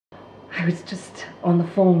I was just on the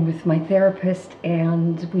phone with my therapist,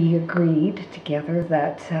 and we agreed together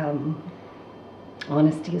that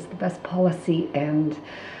honesty is the best policy, and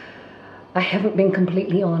I haven't been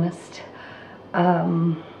completely honest.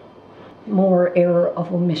 More error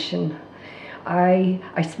of omission. I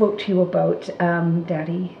spoke to you about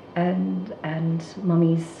Daddy and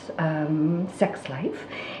Mummy's sex life,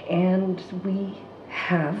 and we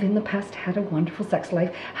have in the past had a wonderful sex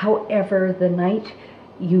life. However, the night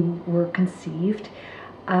you were conceived,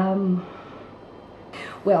 well,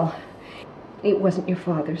 it wasn't your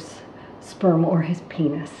father's sperm or his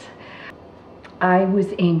penis. I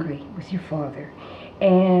was angry with your father,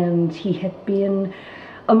 and he had been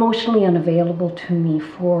emotionally unavailable to me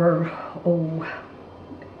for,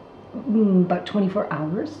 about 24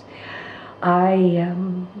 hours. I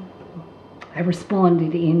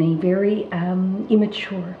responded in a very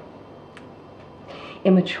immature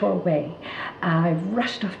way. I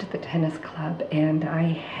rushed off to the tennis club, and I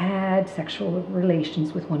had sexual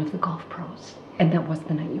relations with one of the golf pros. And that was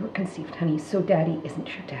the night you were conceived, honey. So Daddy isn't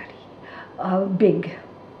your daddy. Big.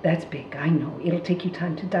 That's big, I know. It'll take you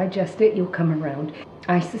time to digest it. You'll come around.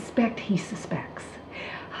 I suspect he suspects.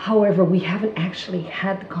 However, we haven't actually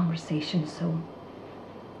had the conversation, so...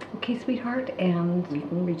 Okay, sweetheart, and you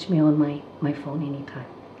can reach me on my phone anytime,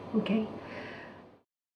 okay?